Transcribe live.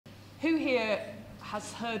Who here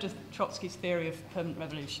has heard of Trotsky's theory of permanent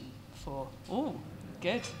revolution before? Oh,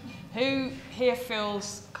 good. Who here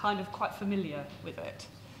feels kind of quite familiar with it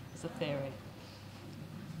as a theory?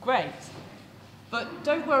 Great. But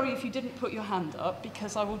don't worry if you didn't put your hand up,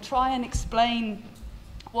 because I will try and explain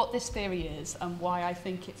what this theory is and why I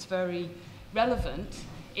think it's very relevant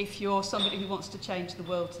if you're somebody who wants to change the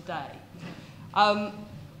world today.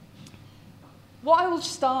 What I will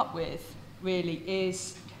start with, really,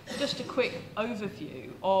 is just a quick overview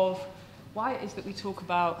of why it is that we talk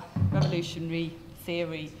about revolutionary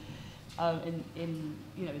theory in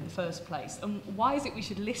the first place, and why is it we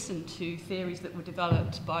should listen to theories that were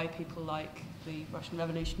developed by people like the Russian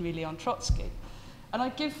revolutionary Leon Trotsky. And I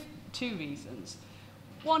give two reasons.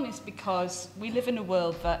 One is because we live in a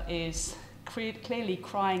world that is clearly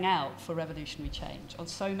crying out for revolutionary change on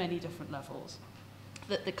so many different levels,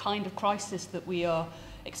 that the kind of crisis that we are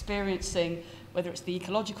experiencing, whether it's the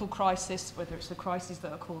ecological crisis, whether it's the crises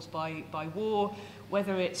that are caused by war,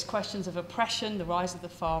 whether it's questions of oppression, the rise of the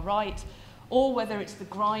far right, or whether it's the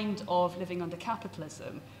grind of living under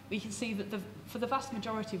capitalism, we can see that for the vast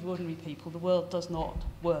majority of ordinary people, the world does not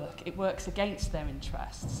work. It works against their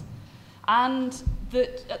interests. And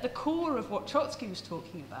that at the core of what Trotsky was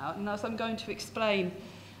talking about, and as I'm going to explain,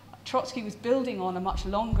 Trotsky was building on a much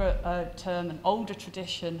longer term and older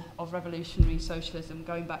tradition of revolutionary socialism,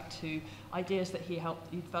 going back to ideas that he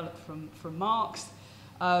helped develop from Marx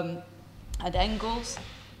and Engels,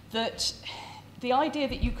 that the idea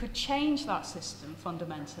that you could change that system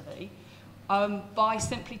fundamentally by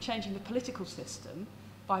simply changing the political system,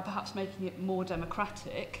 by perhaps making it more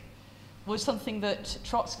democratic, was something that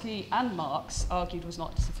Trotsky and Marx argued was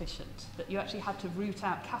not sufficient, that you actually had to root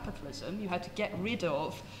out capitalism, you had to get rid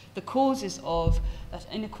of the causes of that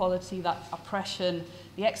inequality, that oppression,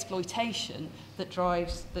 the exploitation that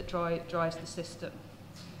drives the system.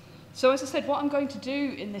 So as I said, what I'm going to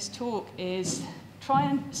do in this talk is try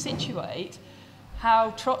and situate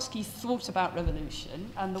how Trotsky thought about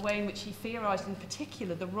revolution and the way in which he theorized in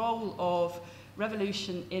particular the role of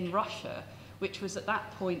revolution in Russia, which was at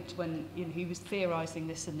that point when he was theorizing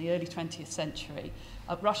this in the early 20th century.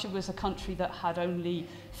 Russia was a country that had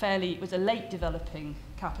it was a late developing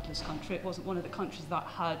capitalist country. It wasn't one of the countries that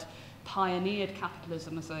had pioneered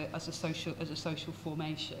capitalism as a social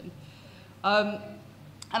formation. And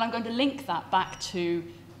I'm going to link that back to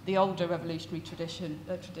the older revolutionary tradition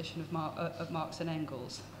of Marx and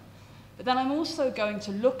Engels. But then I'm also going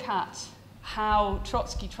to look at how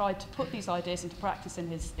Trotsky tried to put these ideas into practice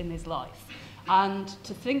in his life, and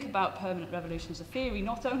to think about permanent revolution as a theory,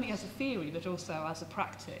 not only as a theory, but also as a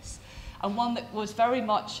practice, and one that was very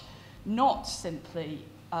much not simply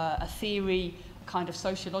a theory, a kind of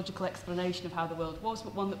sociological explanation of how the world was,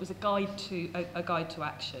 but one that was a guide to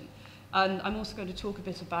action. And I'm also going to talk a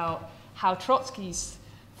bit about how Trotsky's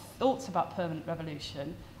thoughts about permanent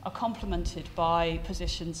revolution are complemented by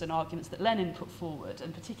positions and arguments that Lenin put forward,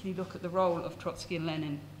 and particularly look at the role of Trotsky and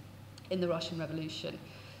Lenin in the Russian Revolution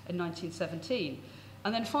in 1917.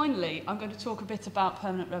 And then finally, I'm going to talk a bit about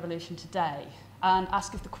permanent revolution today and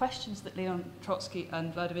ask if the questions that Leon Trotsky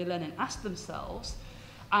and Vladimir Lenin asked themselves,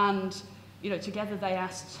 and together they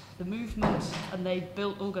asked the movement and they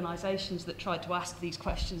built organizations that tried to ask these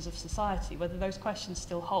questions of society, whether those questions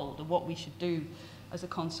still hold and what we should do as a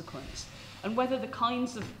consequence, and whether the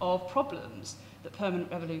kinds of problems that permanent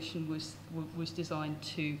revolution was designed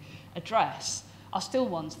to address are still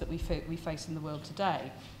ones that we face in the world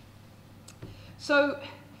today. So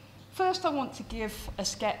first I want to give a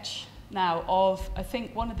sketch now of, I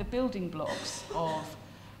think, one of the building blocks of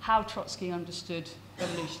how Trotsky understood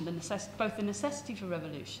revolution, both the necessity for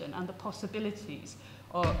revolution and the possibilities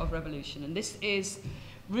of revolution. And this is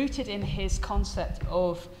rooted in his concept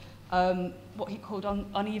of what he called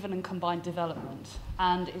uneven and combined development,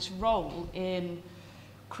 and its role in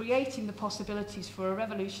creating the possibilities for a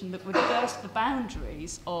revolution that would burst the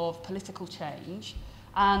boundaries of political change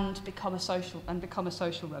and become a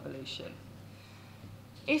social revolution.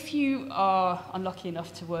 If you are unlucky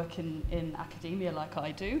enough to work in academia like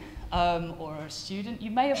I do, or are a student,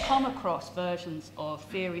 you may have come across versions of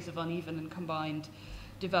theories of uneven and combined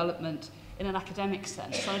development in an academic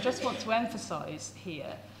sense. And I just want to emphasize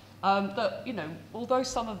here that, although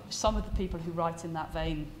some of the people who write in that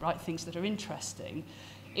vein write things that are interesting,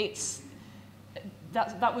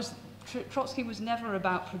 Trotsky was never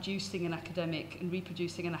about producing an academic and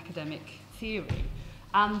reproducing an academic theory,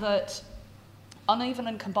 and that uneven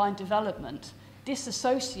and combined development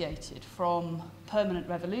disassociated from permanent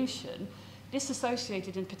revolution,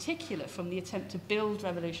 disassociated in particular from the attempt to build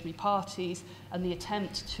revolutionary parties and the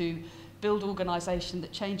attempt to build organisation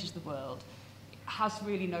that changes the world, has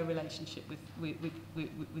really no relationship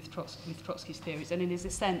with Trotsky's theories, and it is, in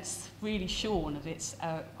a sense, really shorn of its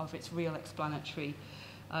real explanatory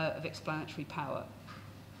power.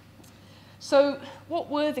 So, what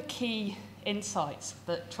were the key insights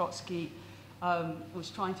that Trotsky was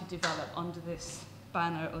trying to develop under this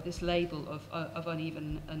banner or this label of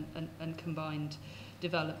uneven and combined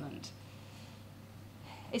development?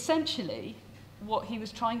 Essentially, what he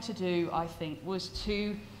was trying to do, I think, was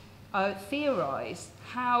to theorize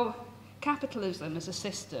how capitalism as a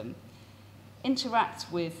system interacts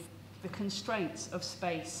with the constraints of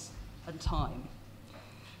space and time.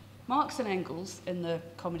 Marx and Engels, in the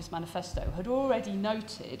Communist Manifesto, had already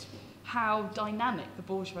noted how dynamic the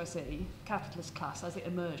bourgeoisie, capitalist class, as it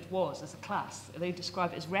emerged, was as a class. They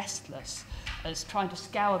describe it as restless, as trying to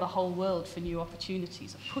scour the whole world for new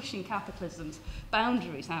opportunities, of pushing capitalism's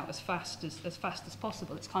boundaries out as fast as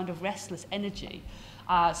possible. It's kind of restless energy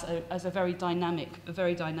as a very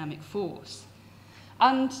dynamic force.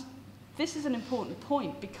 And this is an important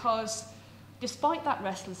point because despite that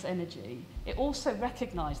restless energy, it also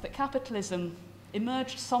recognized that capitalism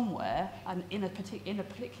emerged somewhere and in a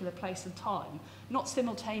particular place and time, not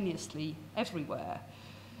simultaneously everywhere.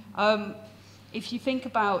 If you think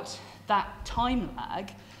about that time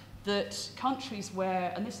lag, that countries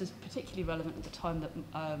where, and this is particularly relevant at the time that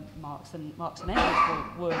Marx and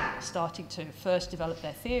Engels were starting to first develop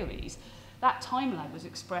their theories, that time lag was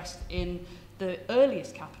expressed in the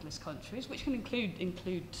earliest capitalist countries, which can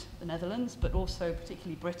include the Netherlands, but also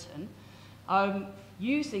particularly Britain,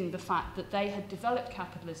 using the fact that they had developed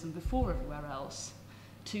capitalism before everywhere else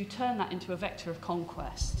to turn that into a vector of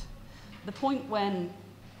conquest. The point when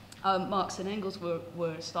Marx and Engels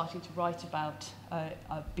were starting to write about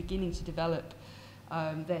beginning to develop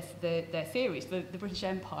their theories, the British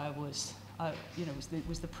Empire was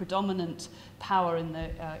the predominant power in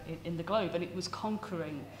the globe, and it was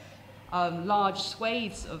conquering large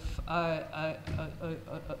swathes of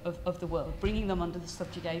the world, bringing them under the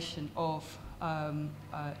subjugation of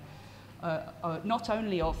not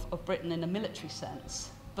only of Britain in a military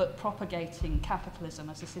sense, but propagating capitalism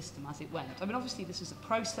as a system as it went. I mean, obviously, this is a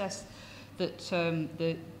process that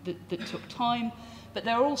took time, but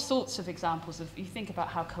there are all sorts of examples of, you think about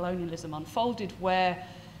how colonialism unfolded, where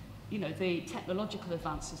the technological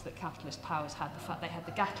advances that capitalist powers had, the fact they had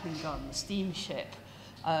the Gatling gun, the steamship,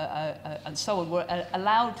 and so on, were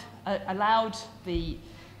allowed the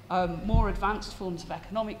more advanced forms of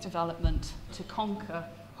economic development to conquer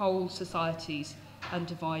whole societies and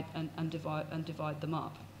divide them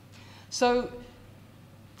up. So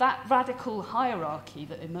that radical hierarchy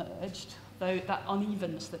that emerged, though that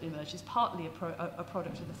unevenness that emerged, is partly a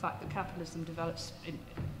product of the fact that capitalism develops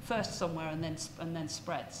first somewhere and then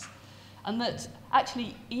spreads, and that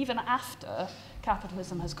actually even after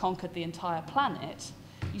capitalism has conquered the entire planet,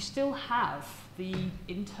 you still have the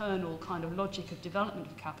internal kind of logic of development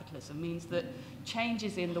of capitalism means that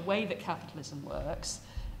changes in the way that capitalism works,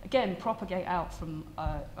 again, propagate out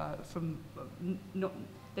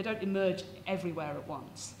they don't emerge everywhere at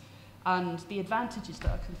once. And the advantages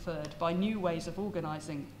that are conferred by new ways of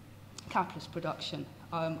organising capitalist production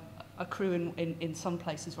accrue in some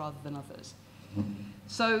places rather than others.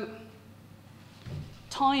 So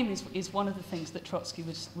time is one of the things that Trotsky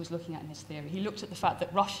was looking at in his theory. He looked at the fact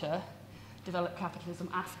that Russia developed capitalism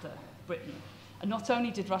after Britain. And not only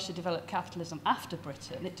did Russia develop capitalism after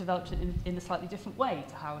Britain, it developed it in a slightly different way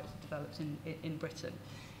to how it developed in Britain.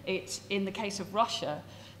 In the case of Russia,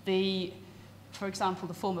 for example,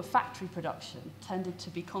 the form of factory production tended to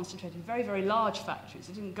be concentrated in very, very large factories.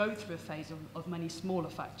 It didn't go through a phase of many smaller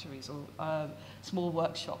factories or small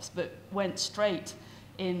workshops, but went straight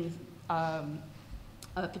in,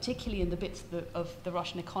 particularly in the bits of the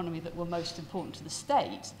Russian economy that were most important to the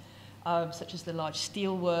state, such as the large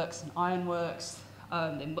steel works and iron works,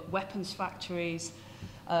 the weapons factories,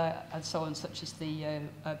 and so on, such as the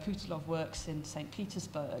Putilov works in St.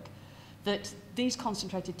 Petersburg, that these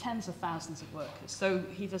concentrated tens of thousands of workers. So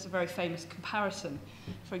he does a very famous comparison,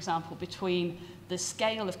 for example, between the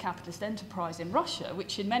scale of capitalist enterprise in Russia,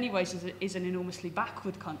 which in many ways is an enormously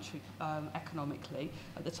backward country economically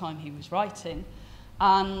at the time he was writing,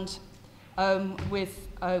 and with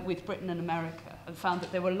Britain and America, and found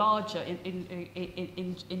that there were larger,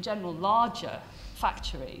 in general, larger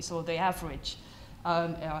factories, or the average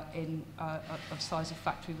of size of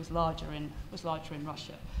factory was larger in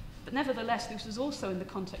Russia. But nevertheless, this was also in the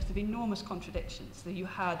context of enormous contradictions. That you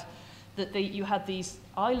had these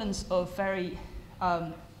islands of very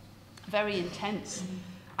intense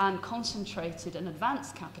and concentrated and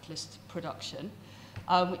advanced capitalist production,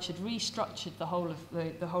 which had restructured the whole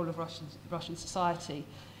of Russian society,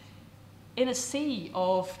 in a sea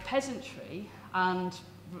of peasantry and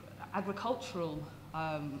agricultural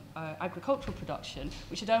production,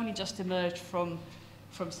 which had only just emerged from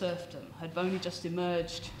serfdom, had only just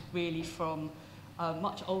emerged really from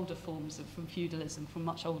much older forms from feudalism, from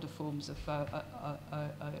much older forms of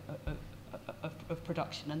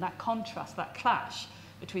production. And that contrast, that clash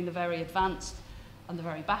between the very advanced and the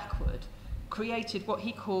very backward, created what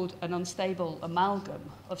he called an unstable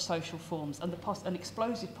amalgam of social forms and and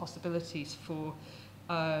explosive possibilities for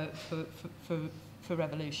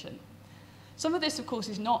revolution. Some of this, of course,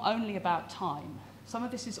 is not only about time. Some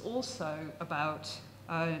of this is also about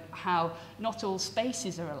how not all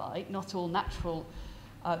spaces are alike, not all natural,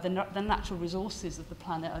 the natural resources of the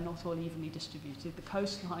planet are not all evenly distributed. The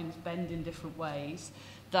coastlines bend in different ways,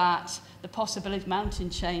 that the possibility mountain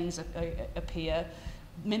chains appear,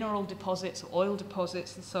 mineral deposits, oil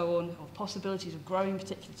deposits, and so on, or possibilities of growing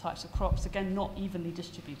particular types of crops, again, not evenly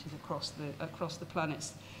distributed across the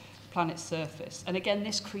planet's surface. And again,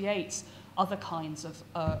 this creates other kinds of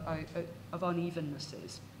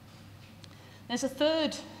unevennesses. There's a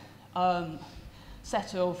third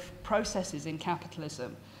set of processes in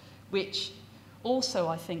capitalism, which also,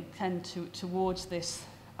 I think, tend towards this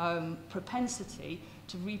propensity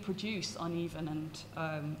to reproduce uneven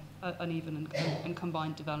and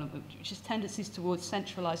combined development, which is tendencies towards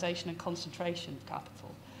centralization and concentration of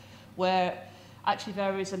capital, where actually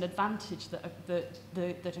there is an advantage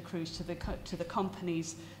that accrues to the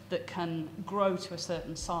companies that can grow to a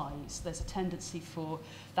certain size. There's a tendency for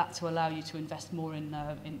that to allow you to invest more in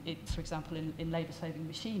for example, in labour-saving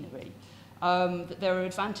machinery. That there are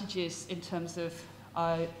advantages in terms of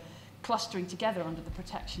clustering together under the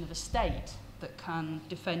protection of a state that can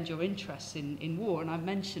defend your interests in war. And I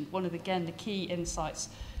mentioned one of, again, the key insights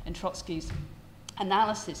in Trotsky's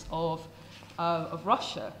analysis of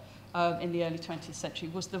Russia in the early 20th century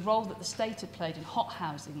was the role that the state had played in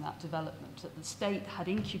hothousing that development, that the state had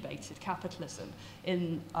incubated capitalism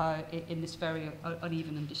in this very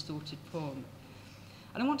uneven and distorted form.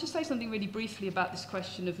 And I want to say something really briefly about this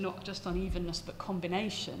question of not just unevenness but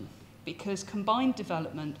combination, because combined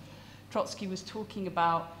development, Trotsky was talking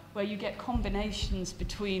about where you get combinations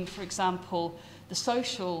between, for example, the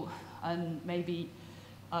social and maybe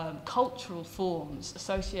cultural forms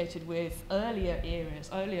associated with earlier eras,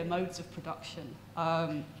 earlier modes of production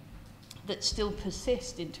that still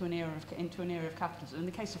persist into an era of capitalism. In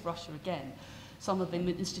the case of Russia, again, some of the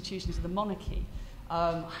institutions of the monarchy,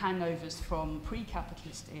 hangovers from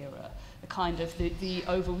pre-capitalist era, the kind of the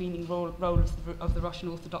overweening role of the Russian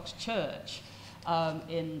Orthodox Church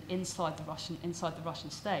inside the Russian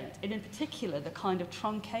state, and in particular the kind of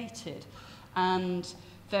truncated and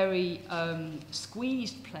very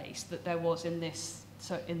squeezed place that there was in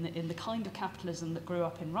the kind of capitalism that grew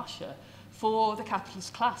up in Russia for the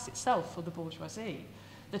capitalist class itself, for the bourgeoisie.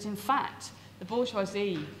 That in fact the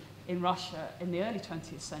bourgeoisie in Russia in the early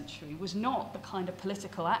 20th century was not the kind of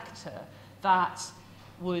political actor that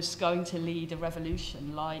was going to lead a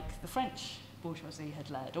revolution like the French bourgeoisie had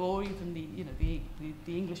led, or even the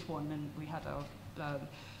English one, and we had our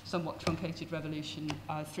somewhat truncated revolution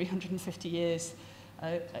 350 years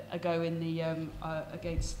ago in the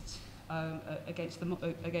against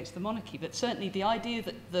the monarchy. But certainly the idea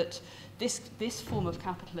that this form of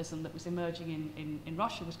capitalism that was emerging in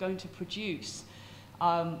Russia was going to produce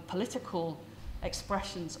political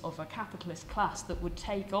expressions of a capitalist class that would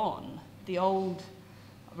take on the old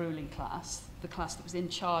ruling class, the class that was in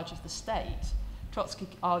charge of the state. Trotsky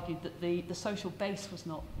argued that the social base was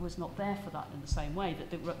not there for that in the same way, that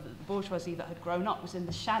the bourgeoisie that had grown up was in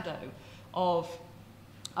the shadow of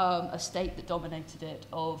a state that dominated it,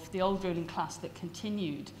 of the old ruling class that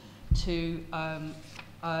continued to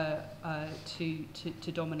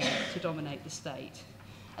dominate the state.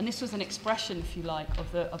 And this was an expression, if you like,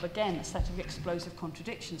 of again a set of explosive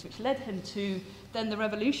contradictions, which led him to then the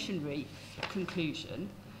revolutionary conclusion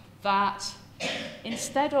that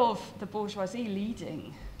instead of the bourgeoisie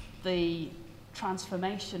leading the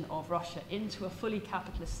transformation of Russia into a fully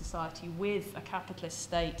capitalist society with a capitalist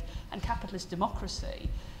state and capitalist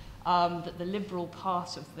democracy, that the liberal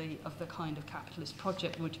part of the kind of capitalist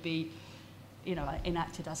project would be,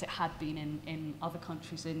 enacted as it had been in other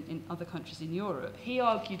countries in Europe. He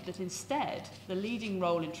argued that instead the leading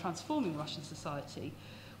role in transforming Russian society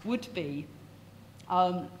would be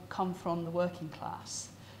come from the working class.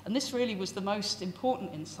 And this really was the most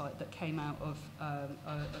important insight that came out of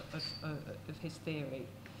his theory.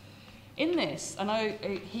 In this, and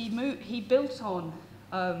he built on,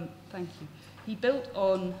 He built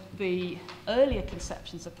on the earlier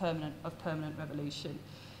conceptions of permanent revolution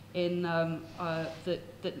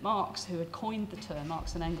that Marx, who had coined the term,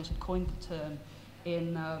 Marx and Engels had coined the term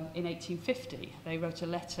in 1850. They wrote a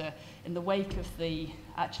letter in the wake of the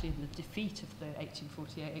defeat of the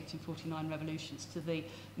 1848-1849 revolutions to the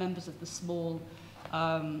members of the small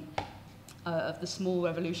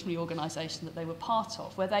revolutionary organisation that they were part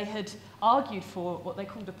of, where they had argued for what they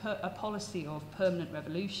called a policy of permanent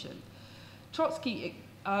revolution. Trotsky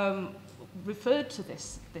referred to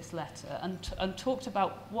this letter and talked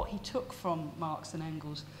about what he took from Marx and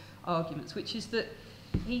Engels' arguments, which is that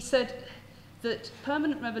he said that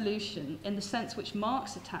permanent revolution, in the sense which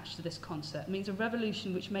Marx attached to this concept, means a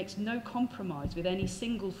revolution which makes no compromise with any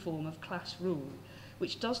single form of class rule,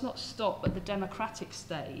 which does not stop at the democratic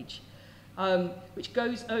stage, which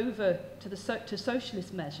goes over to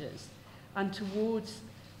socialist measures and towards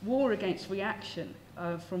war against reaction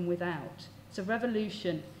from without. It's a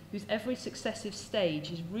revolution whose every successive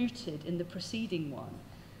stage is rooted in the preceding one,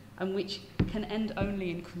 and which can end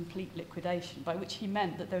only in complete liquidation, by which he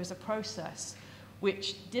meant that there is a process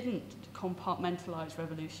which didn't compartmentalise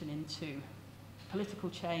revolution into political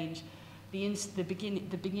change, bringing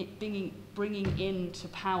into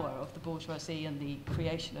power of the bourgeoisie and the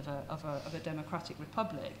creation of a democratic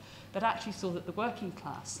republic, but actually saw that the working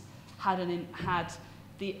class had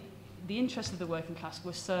the interests of the working class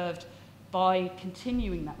were served by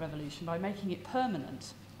continuing that revolution, by making it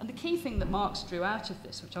permanent. And the key thing that Marx drew out of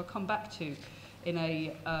this, which I'll come back to in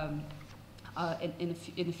a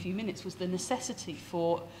few minutes, was the necessity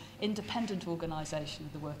for independent organisation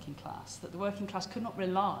of the working class, that the working class could not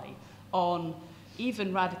rely on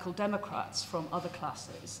even radical Democrats from other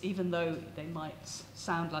classes, even though they might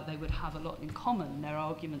sound like they would have a lot in common. Their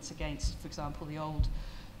arguments against, for example, the old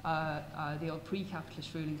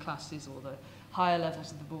pre-capitalist ruling classes or the higher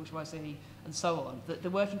levels of the bourgeoisie and so on, that the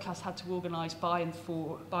working class had to organise by and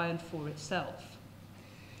for itself.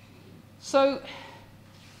 So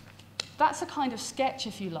that's a kind of sketch,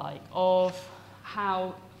 if you like, of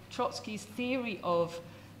how Trotsky's theory of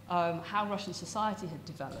how Russian society had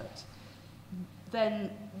developed then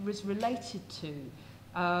was related to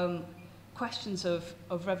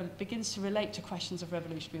begins to relate to questions of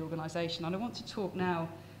revolutionary organisation. And I want to talk now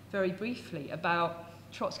very briefly about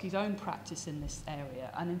Trotsky's own practice in this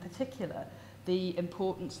area, and in particular the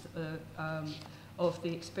importance of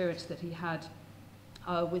the experience that he had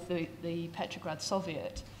with the Petrograd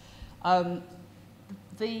Soviet. The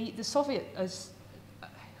Soviet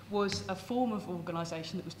was a form of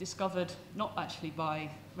organisation that was discovered not actually by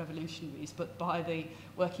revolutionaries but by the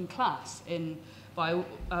working class, by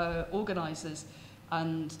organisers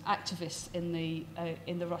and activists in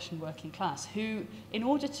the Russian working class, who, in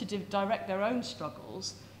order to direct their own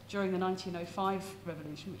struggles during the 1905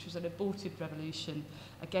 revolution, which was an aborted revolution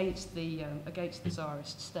against the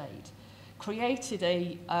Tsarist state, created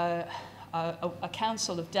a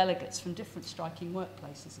council of delegates from different striking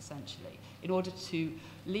workplaces, essentially, in order to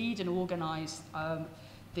lead and organise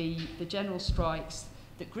the general strikes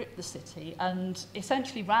that gripped the city and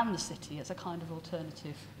essentially ran the city as a kind of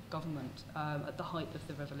alternative government at the height of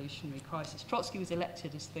the revolutionary crisis. Trotsky was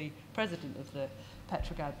elected as the president of the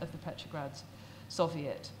Petrograd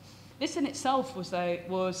Soviet. This in itself was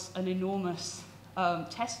an enormous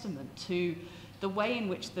testament to the way in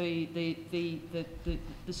which the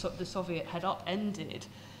Soviet had upended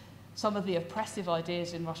some of the oppressive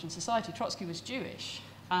ideas in Russian society. Trotsky was Jewish,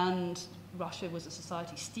 and Russia was a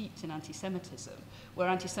society steeped in anti-Semitism, where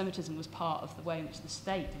anti-Semitism was part of the way in which the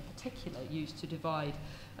state, in particular, used to divide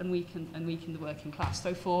and weaken the working class.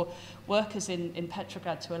 So for workers in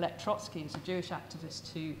Petrograd to elect Trotsky as a Jewish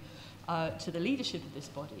activist to the leadership of this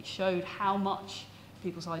body showed how much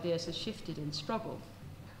people's ideas had shifted in struggle.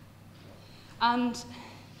 And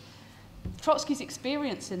Trotsky's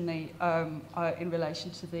experience in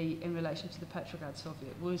relation to the Petrograd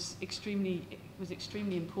Soviet was extremely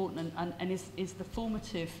important and is the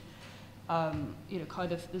formative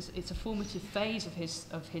it's a formative phase of his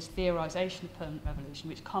theorization of permanent revolution,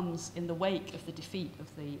 which comes in the wake of the defeat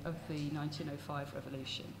of the 1905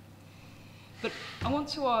 revolution. But I want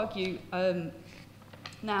to argue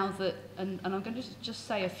now that, and I'm going to just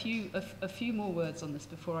say a few more words on this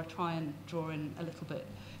before I try and draw in a little bit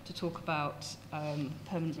to talk about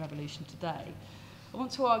permanent revolution today. I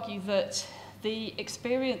want to argue that the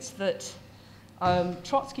experience that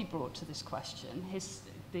Trotsky brought to this question,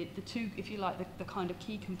 the two, if you like, the kind of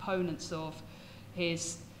key components of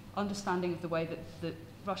his understanding of the way that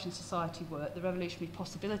Russian society worked, the revolutionary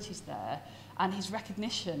possibilities there, and his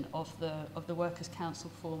recognition of the Workers' Council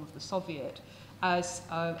form of the Soviet as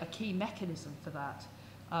a key mechanism for that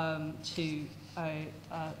to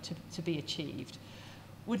be achieved,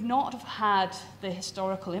 would not have had the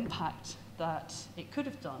historical impact that it could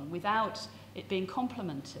have done without it being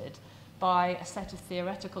complemented by a set of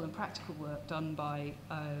theoretical and practical work done by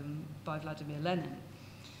Vladimir Lenin.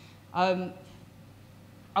 I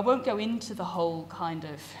won't go into the whole kind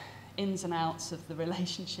of ins and outs of the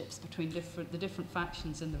relationships between the different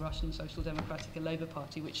factions in the Russian Social Democratic and Labour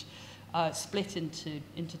Party, which split into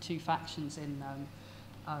two factions in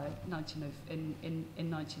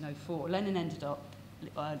 1904. Lenin ended up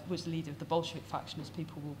was the leader of the Bolshevik faction, as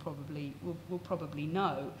people will probably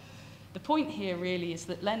know. The point here really is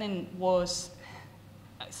that Lenin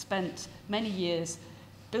spent many years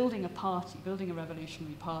building a party, building a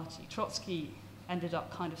revolutionary party. Trotsky ended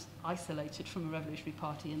up kind of isolated from a revolutionary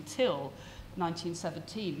party until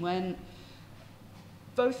 1917, when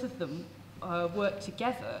both of them worked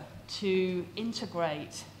together to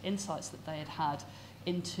integrate insights that they had had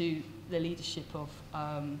into the leadership of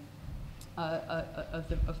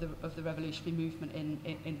the revolutionary movement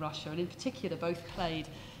in Russia, and in particular both played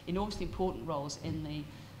enormously important roles in the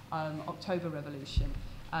October Revolution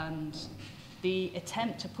and the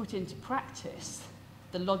attempt to put into practice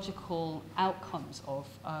the logical outcomes of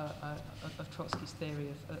Trotsky's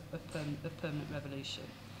theory of permanent revolution.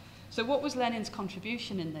 So what was Lenin's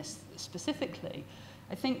contribution in this specifically?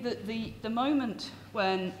 I think that the moment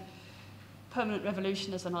when permanent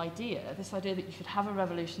revolution as an idea, this idea that you should have a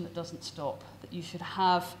revolution that doesn't stop, that you should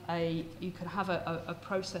have a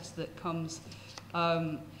process that comes,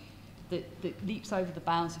 that leaps over the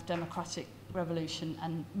bounds of democratic revolution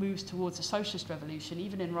and moves towards a socialist revolution,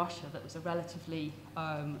 even in Russia, that was a relatively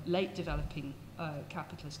late developing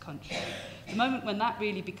capitalist country. The moment when that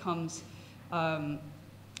really becomes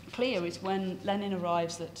clear is when Lenin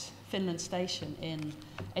arrives at Finland Station in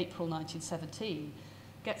April 1917,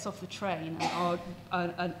 gets off the train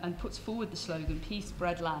and puts forward the slogan, "Peace,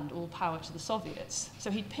 bread, land, all power to the Soviets."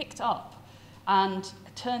 So he'd picked up and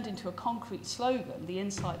turned into a concrete slogan the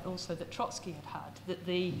insight also that Trotsky had had, that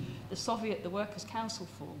the Soviet, the Workers' Council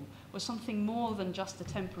form, was something more than just a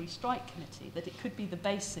temporary strike committee, that it could be the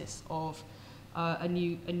basis of a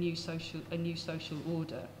new social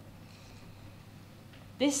order.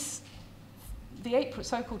 The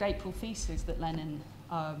so-called April thesis that Lenin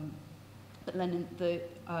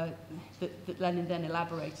then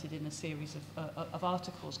elaborated in a series of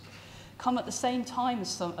articles come at the same time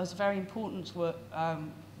as very important work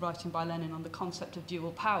writing by Lenin on the concept of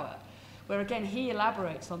dual power, where again he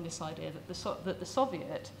elaborates on this idea that the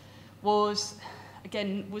Soviet was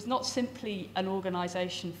not simply an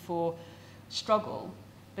organization for struggle,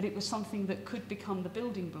 but it was something that could become the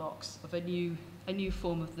building blocks of a new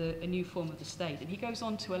form of the state. And he goes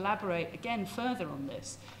on to elaborate again further on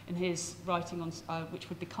this in his writing on which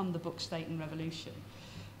would become the book State and Revolution,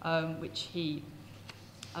 which he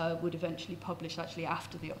would eventually publish actually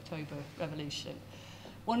after the October Revolution.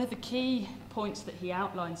 One of the key points that he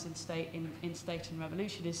outlines in State and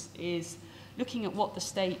Revolution is looking at what the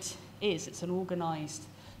state is. It's an organized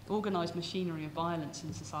machinery of violence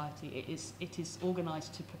in society. It is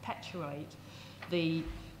organized to perpetuate the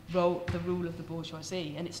rule of the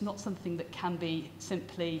bourgeoisie, and it's not something that can be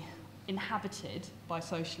simply inhabited by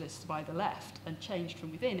socialists by the left and changed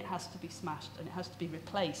from within. It has to be smashed and it has to be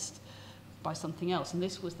replaced by something else. And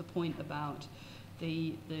this was the point about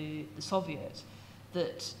the Soviet,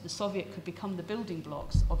 that the Soviet could become the building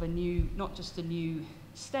blocks of a new, not just a new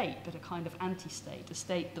state, but a kind of anti-state, a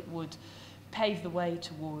state that would pave the way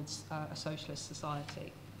towards a socialist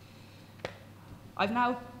society. I've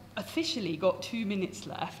now officially got 2 minutes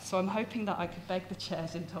left, so I'm hoping that I could beg the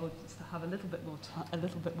chair's indulgence to have a little bit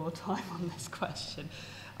more time on this question,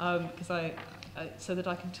 so that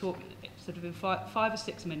I can talk sort of in 5 or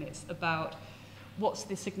 6 minutes about what's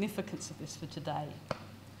the significance of this for today.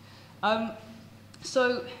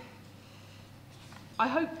 So I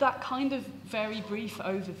hope that kind of very brief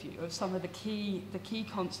overview of some of the key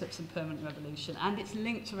concepts in permanent revolution and its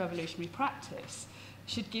link to revolutionary practice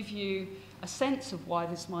should give you a sense of why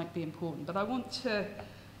this might be important. But I want to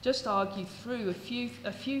just argue through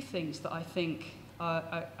a few things that I think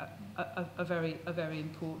are very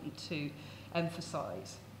important to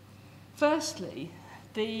emphasize. Firstly,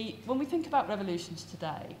 when we think about revolutions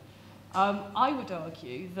today, I would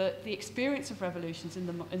argue that the experience of revolutions in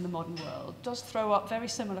the modern world does throw up very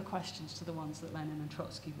similar questions to the ones that Lenin and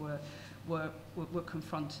Trotsky were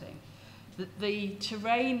confronting. That the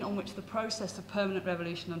terrain on which the process of permanent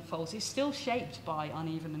revolution unfolds is still shaped by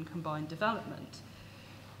uneven and combined development.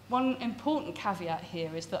 One important caveat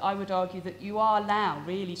here is that I would argue that you are now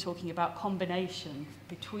really talking about combination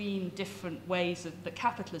between different ways that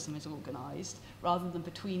capitalism is organised rather than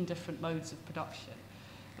between different modes of production.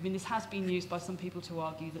 I mean, this has been used by some people to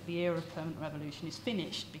argue that the era of permanent revolution is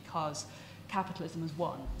finished because capitalism has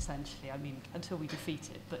won, essentially. I mean, until we defeat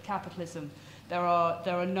it. But capitalism,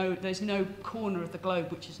 there's no corner of the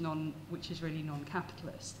globe which is really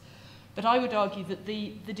non-capitalist. But I would argue that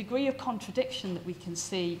the degree of contradiction that we can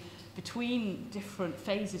see between different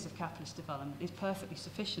phases of capitalist development is perfectly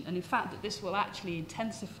sufficient. And in fact, that this will actually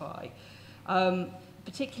intensify,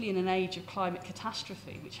 particularly in an age of climate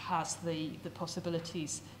catastrophe, which has the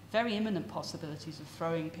possibilities, very imminent possibilities of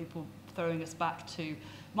throwing us back to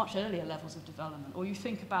much earlier levels of development. Or you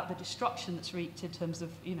think about the destruction that's reached in terms of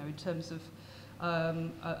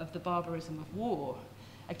the barbarism of war.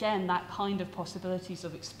 Again, that kind of possibilities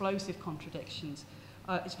of explosive contradictions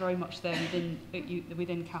is very much there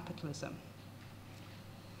within capitalism.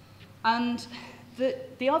 And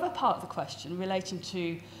the other part of the question relating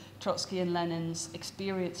to Trotsky and Lenin's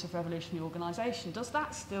experience of revolutionary organisation, does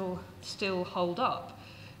that still hold up?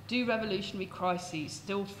 Do revolutionary crises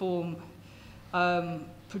still throw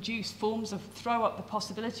up the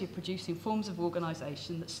possibility of producing forms of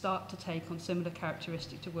organisation that start to take on similar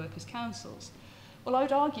characteristics to workers' councils? Well, I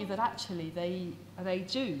would argue that actually they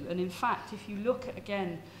do. And in fact, if you look at,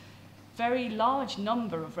 again, very large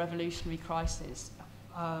number of revolutionary crises,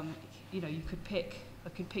 you could pick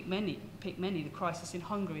many. The crisis in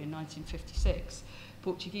Hungary in 1956,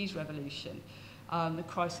 Portuguese Revolution, the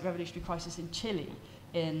revolutionary crisis in Chile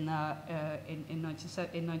in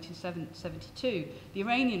 1972, the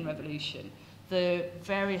Iranian Revolution, the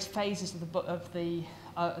various phases of the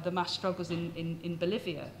mass struggles in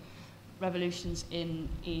Bolivia, revolutions in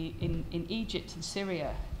Egypt and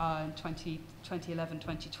Syria in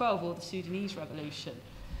 2011-2012, or the Sudanese Revolution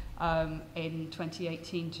in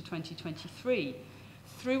 2018 to 2023,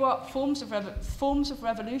 threw up forms of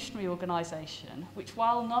revolutionary organisation, which,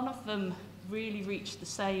 while none of them really reached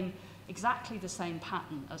exactly the same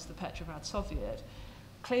pattern as the Petrograd Soviet,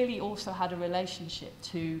 clearly also had a relationship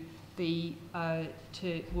were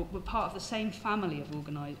part of the same family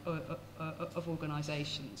of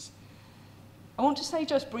organisations. I want to say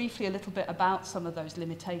just briefly a little bit about some of those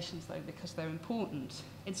limitations, though, because they're important.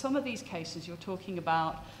 In some of these cases, you're talking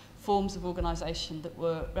about forms of organisation that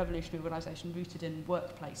were revolutionary organisation rooted in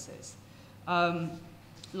workplaces,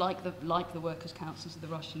 like the workers' councils of the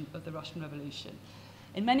Russian Revolution.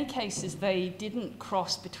 In many cases, they didn't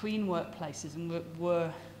cross between workplaces and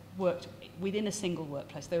worked within a single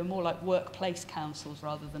workplace. They were more like workplace councils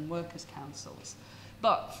rather than workers' councils.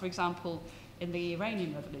 But, for example, in the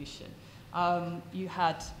Iranian Revolution, you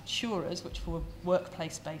had shuras, which were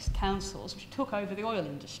workplace-based councils, which took over the oil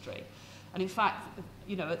industry. And in fact,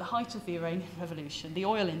 at the height of the Iranian Revolution, the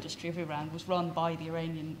oil industry of Iran was run by the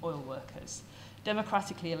Iranian oil workers.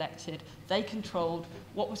 Democratically elected, they controlled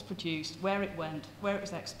what was produced, where it went, where it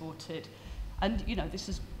was exported, and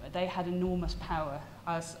they had enormous power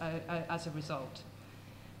as a result.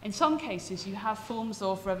 In some cases, you have forms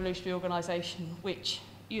of revolutionary organisation which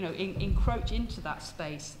encroach into that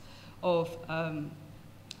space of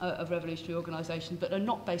revolutionary organisation, but are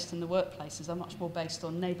not based in the workplaces, are much more based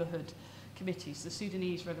on neighbourhood committees. The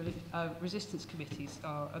Sudanese resistance committees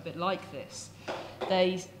are a bit like this.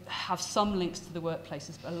 They have some links to the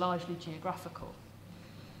workplaces, but are largely geographical.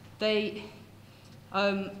 The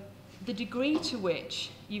degree to which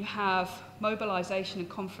you have mobilisation and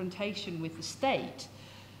confrontation with the state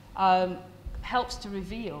helps to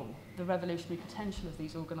reveal the revolutionary potential of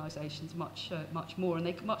these organisations much more, and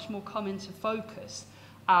they much more come into focus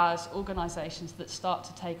as organisations that start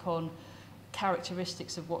to take on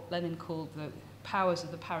characteristics of what Lenin called the powers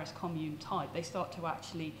of the Paris Commune type. They start to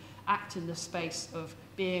actually act in the space of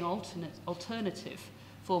being alternative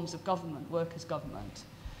forms of government, workers' government.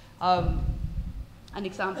 An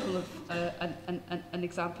example of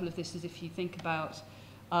this is if you think about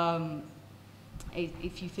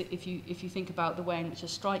if you think about the way in which a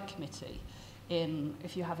strike committee,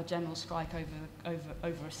 if you have a general strike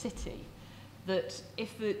over a city, that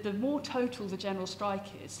if the more total the general strike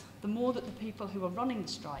is, the more that the people who are running the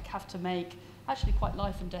strike have to make actually quite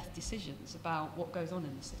life and death decisions about what goes on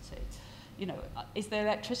in the city. Is the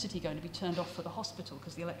electricity going to be turned off for the hospital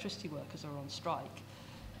because the electricity workers are on strike?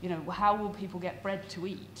 How will people get bread to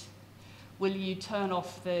eat? Will you turn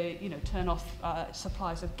off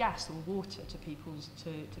supplies of gas or water to people's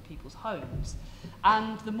homes?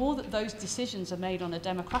 And the more that those decisions are made on a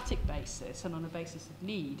democratic basis and on a basis of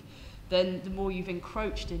need, then the more you've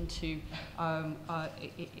encroached into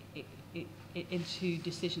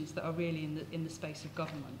decisions that are really in the space of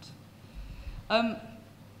government.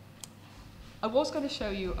 I was going to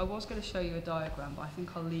show you a diagram, but I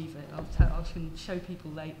think I'll leave it. I can show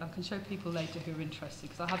people later who are interested,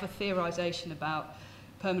 because I have a theorization about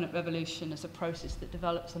permanent revolution as a process that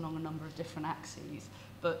develops along a number of different axes.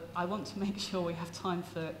 But I want to make sure we have time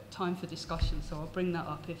for discussion, so I'll bring that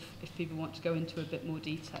up if people want to go into a bit more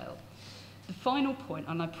detail. The final point,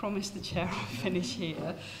 and I promise the chair I'll finish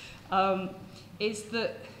here, is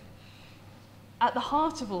that at the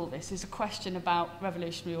heart of all this is a question about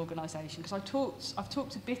revolutionary organisation, because I've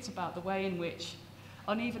talked a bit about the way in which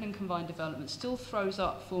uneven and combined development still throws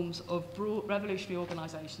up forms of revolutionary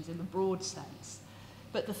organisations in the broad sense.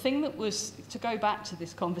 But the thing that was, to go back to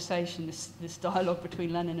this conversation, this dialogue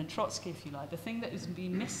between Lenin and Trotsky, if you like, the thing that has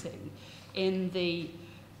been missing in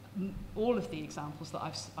all of the examples that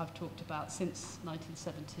I've talked about since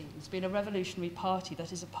 1917 has been a revolutionary party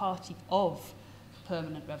that is a party of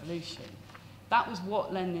permanent revolution. That was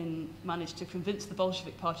what Lenin managed to convince the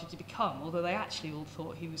Bolshevik Party to become, although they actually all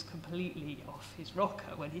thought he was completely off his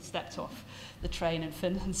rocker when he stepped off the train in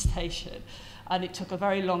Finland station. And it took a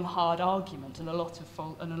very long, hard argument and a lot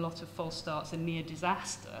of false starts and near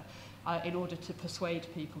disaster in order to persuade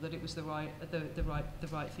people that it was the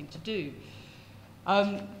right thing to do.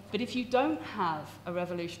 But if you don't have a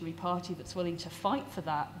revolutionary party that's willing to fight for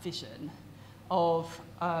that vision of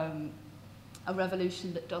a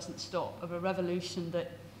revolution that doesn't stop, of a revolution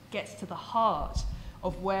that gets to the heart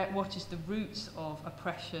of what is the roots of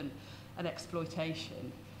oppression and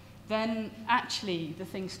exploitation, then actually the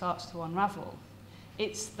thing starts to unravel.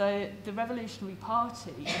 It's the revolutionary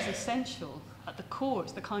party is essential at the core.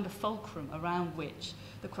 It's the kind of fulcrum around which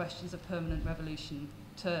the questions of permanent revolution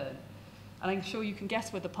turn. And I'm sure you can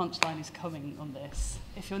guess where the punchline is coming on this.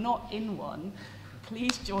 If you're not in one,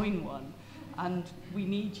 please join one. And we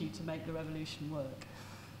need you to make the revolution work.